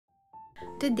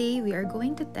Today, we are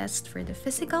going to test for the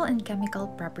physical and chemical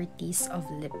properties of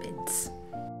lipids.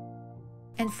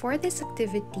 And for this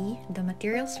activity, the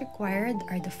materials required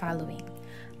are the following.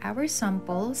 Our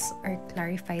samples are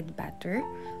clarified butter,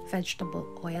 vegetable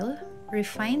oil,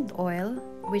 refined oil,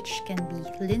 which can be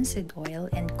linseed oil,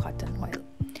 and cotton oil.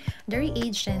 The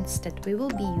reagents that we will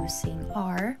be using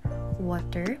are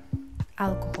water,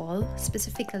 alcohol,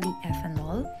 specifically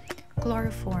ethanol,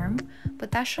 chloroform,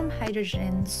 potassium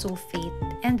hydrogen sulfate,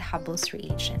 and Hubbles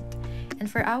reagent. And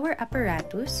for our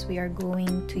apparatus, we are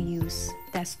going to use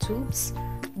test tubes,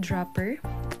 dropper,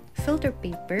 filter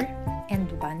paper, and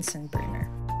Bunsen burner.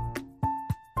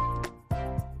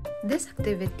 This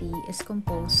activity is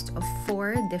composed of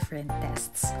 4 different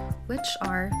tests, which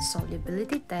are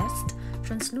Solubility Test,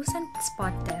 Translucent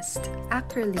Spot Test,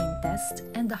 Acrolein Test,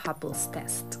 and the Hubbles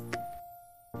Test.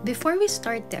 Before we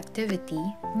start the activity,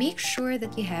 make sure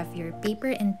that you have your paper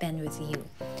and pen with you,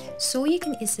 so you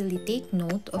can easily take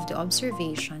note of the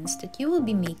observations that you will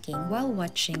be making while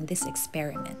watching this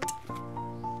experiment.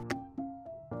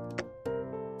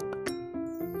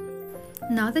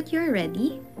 Now that you're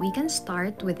ready, we can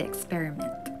start with the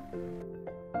experiment.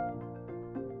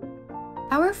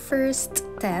 Our first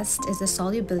test is the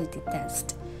solubility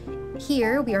test.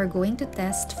 Here, we are going to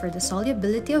test for the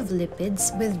solubility of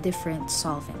lipids with different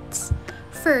solvents.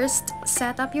 First,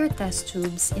 set up your test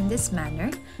tubes in this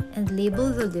manner and label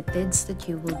the lipids that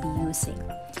you will be using.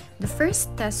 The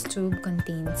first test tube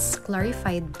contains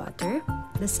clarified butter,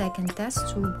 the second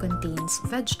test tube contains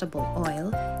vegetable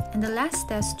oil, and the last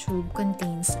test tube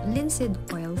contains linseed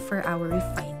oil for our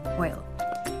refined oil.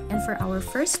 And for our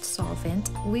first solvent,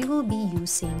 we will be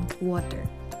using water.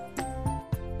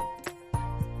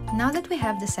 Now that we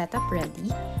have the setup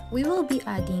ready, we will be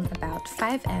adding about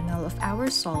 5 ml of our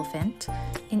solvent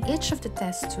in each of the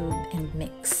test tube and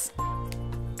mix.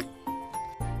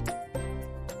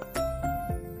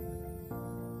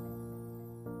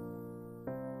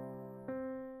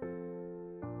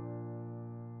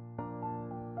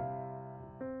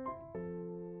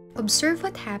 Observe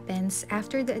what happens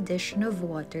after the addition of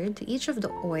water to each of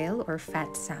the oil or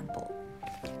fat sample.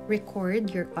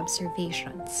 Record your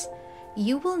observations.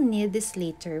 You will need this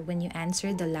later when you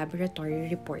answer the laboratory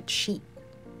report sheet.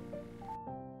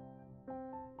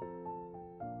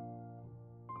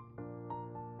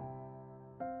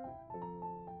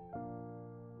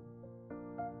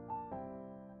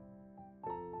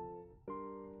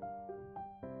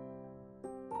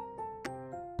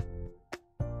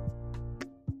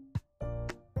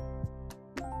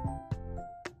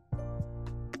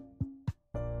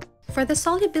 For the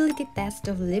solubility test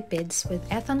of lipids with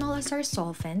ethanol as our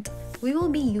solvent, we will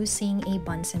be using a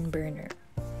Bunsen burner.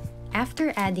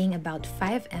 After adding about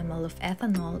 5 ml of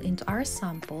ethanol into our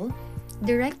sample,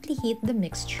 directly heat the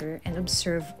mixture and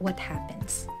observe what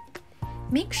happens.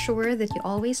 Make sure that you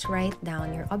always write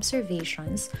down your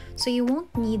observations so you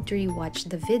won't need to rewatch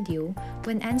the video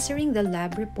when answering the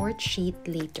lab report sheet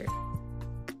later.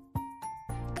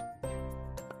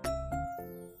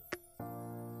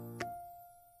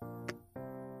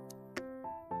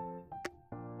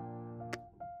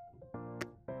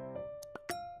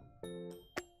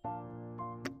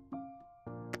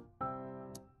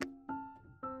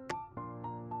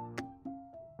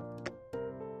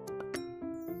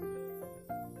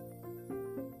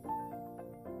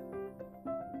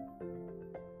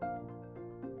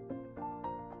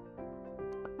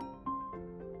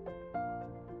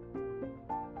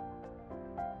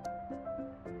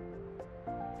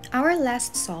 Our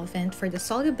last solvent for the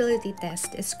solubility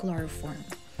test is chloroform.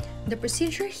 The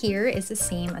procedure here is the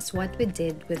same as what we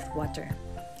did with water.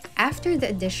 After the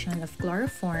addition of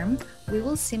chloroform, we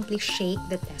will simply shake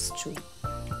the test tube.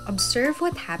 Observe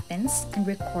what happens and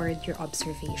record your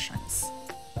observations.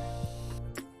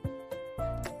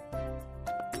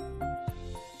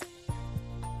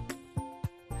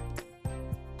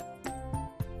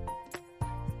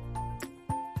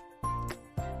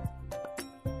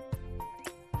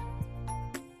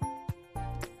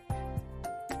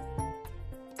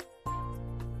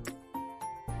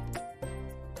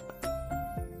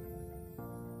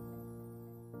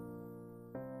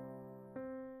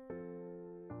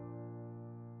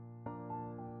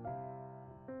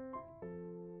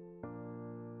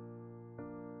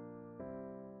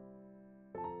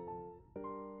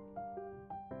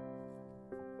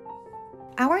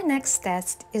 Our next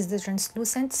test is the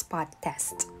translucent spot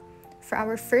test. For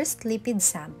our first lipid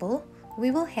sample,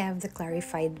 we will have the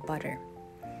clarified butter.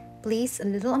 Place a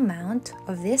little amount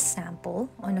of this sample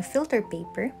on a filter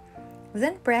paper,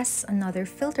 then press another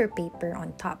filter paper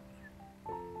on top.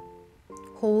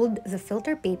 hold the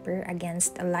filter paper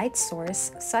against a light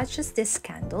source such as this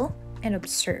candle and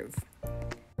observe.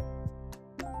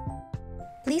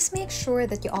 Please make sure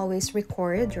that you always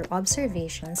record your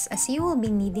observations as you will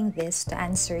be needing this to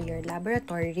answer your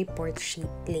laboratory report sheet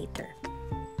later.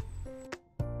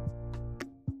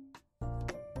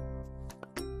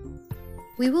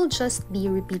 We will just be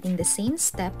repeating the same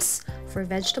steps for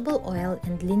vegetable oil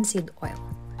and linseed oil,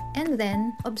 and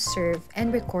then observe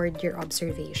and record your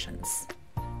observations.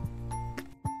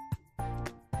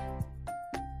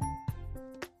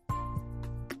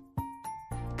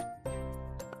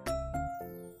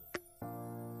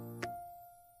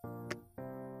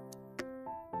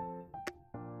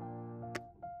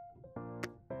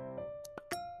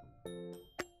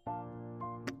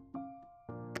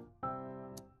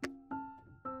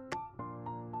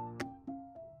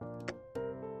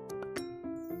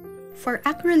 For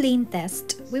Acrolein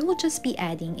test, we will just be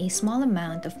adding a small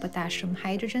amount of potassium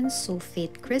hydrogen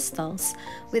sulfate crystals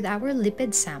with our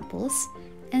lipid samples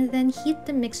and then heat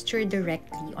the mixture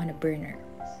directly on a burner.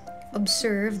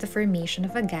 Observe the formation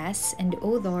of a gas and the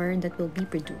odor that will be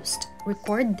produced.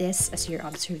 Record this as your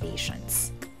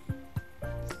observations.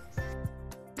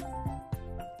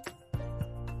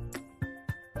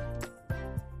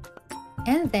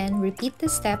 And then repeat the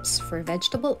steps for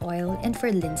vegetable oil and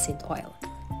for linseed oil,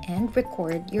 and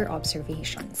record your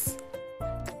observations.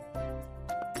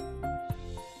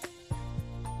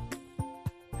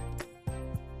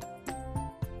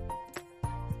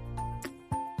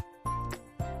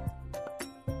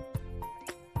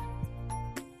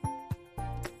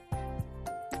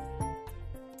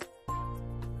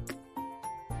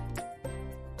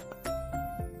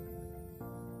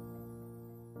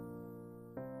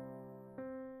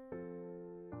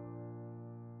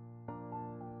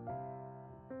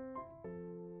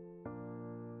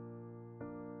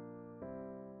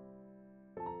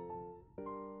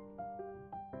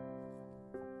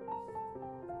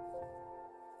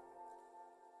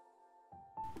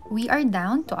 We are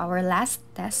down to our last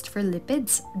test for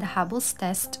lipids, the Hubbles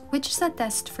test, which is a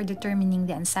test for determining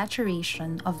the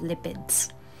unsaturation of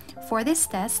lipids. For this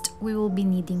test, we will be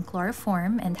needing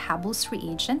chloroform and Hubbles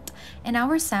reagent, and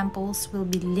our samples will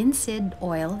be linseed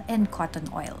oil and cotton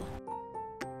oil.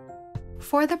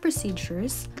 For the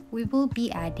procedures, we will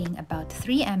be adding about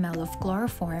 3 ml of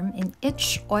chloroform in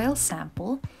each oil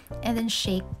sample and then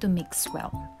shake to mix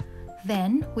well.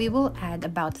 Then, we will add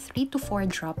about 3 to 4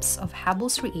 drops of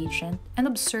Hubbles reagent and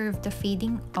observe the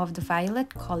fading of the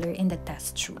violet color in the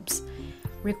test tubes.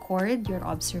 Record your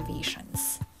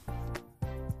observations.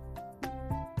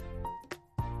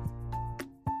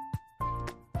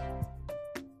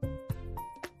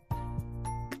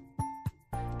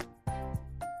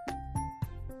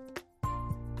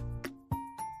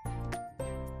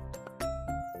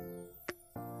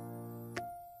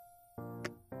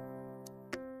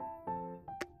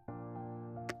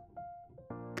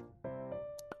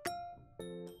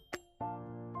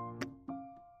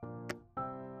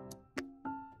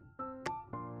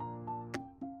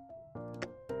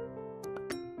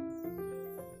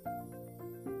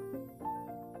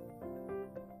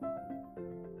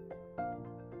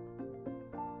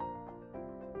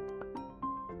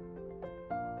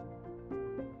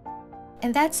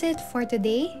 And that's it for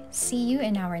today. See you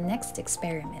in our next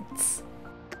experiments.